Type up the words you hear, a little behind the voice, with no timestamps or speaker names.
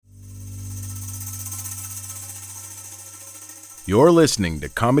You're listening to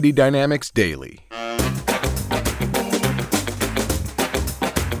Comedy Dynamics Daily.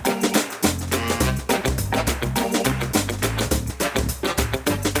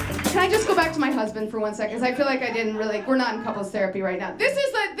 My husband for 1 second, because I feel like I didn't really, we're not in couples therapy right now.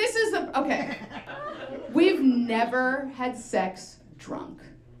 Okay. We've never had sex drunk.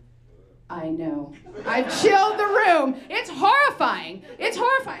 I know. I've chilled the room. It's horrifying.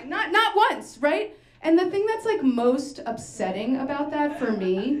 Not once, right? And the thing that's like most upsetting about that for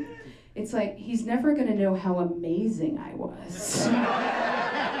me, it's like, he's never gonna know how amazing I was.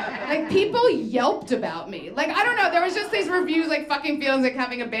 Like, people yelped about me. Like, I don't know, there was just these reviews, like, fucking feels like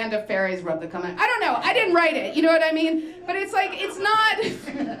having a band of fairies rub the comment. I don't know, I didn't write it, you know what I mean? But it's like, it's not,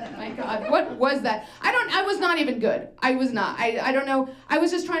 oh my God, what was that? I was not even good. I was not. I don't know, I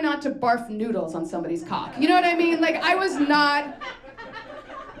was just trying not to barf noodles on somebody's cock. You know what I mean? Like, I was not,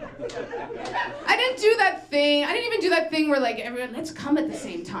 I didn't even do that thing where like everyone, let's come at the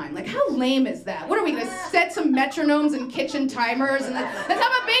same time. Like, how lame is that? What are we gonna set some metronomes and kitchen timers and let's have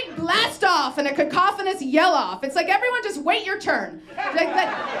a big blast off and a cacophonous yell off? It's like, everyone just wait your turn. Like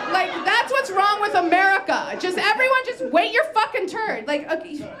that's what's wrong with America. Just everyone just wait your fucking turn. Like,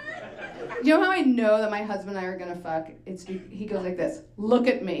 okay. You know how I know that my husband and I are gonna fuck? He goes like this, look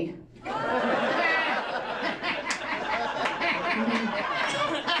at me.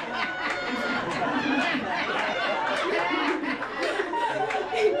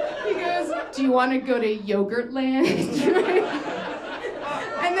 Do you want to go to Yogurt Land? And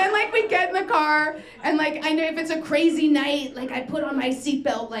then like we get in the car and like I know if it's a crazy night, like I put on my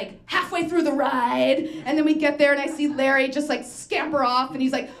seatbelt like halfway through the ride, and then we get there and I see Larry just like scamper off and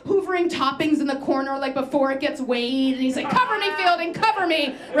he's like hoovering toppings in the corner like before it gets weighed, and he's like, cover me, Fielding, cover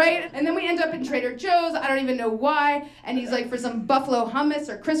me, right? And then we end up in Trader Joe's, I don't even know why, and he's like for some buffalo hummus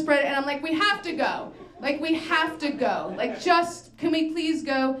or crisp bread, and I'm like, we have to go. Like, we have to go. Like, just, can we please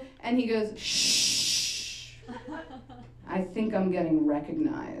go? And he goes, shh. I think I'm getting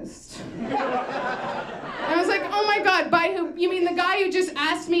recognized. And I was like, oh my God, by who? You mean the guy who just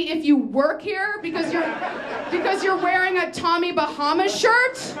asked me if you work here because you're wearing a Tommy Bahama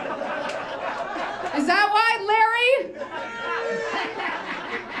shirt? Is that why, Larry?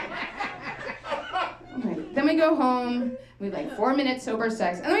 Okay, then we go home. We have like 4 minutes sober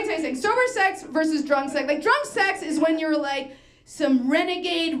sex. And let me tell you something, sober sex versus drunk sex. Like, drunk sex is when you're like some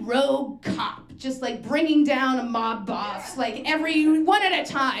renegade rogue cop, just like bringing down a mob boss, like every one at a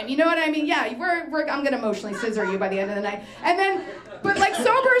time. You know what I mean? Yeah, I'm gonna emotionally scissor you by the end of the night. And then, but like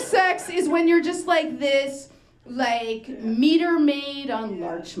sober sex is when you're just like this, like meter maid on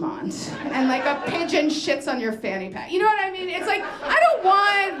Larchmont, and like a pigeon shits on your fanny pack. You know what I mean? It's like, I don't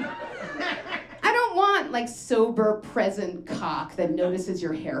want like sober present cock that notices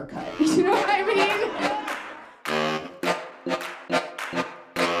your haircut. You know what I mean?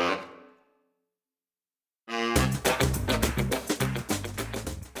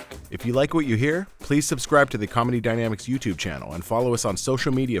 If you like what you hear, please subscribe to the Comedy Dynamics YouTube channel and follow us on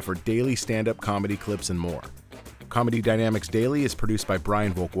social media for daily stand-up comedy clips and more. Comedy Dynamics Daily is produced by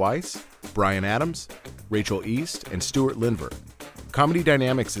Brian Volk-Weiss, Brian Adams, Rachel East, and Stuart Lindver. Comedy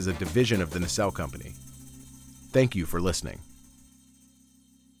Dynamics is a division of the Nacelle Company. Thank you for listening.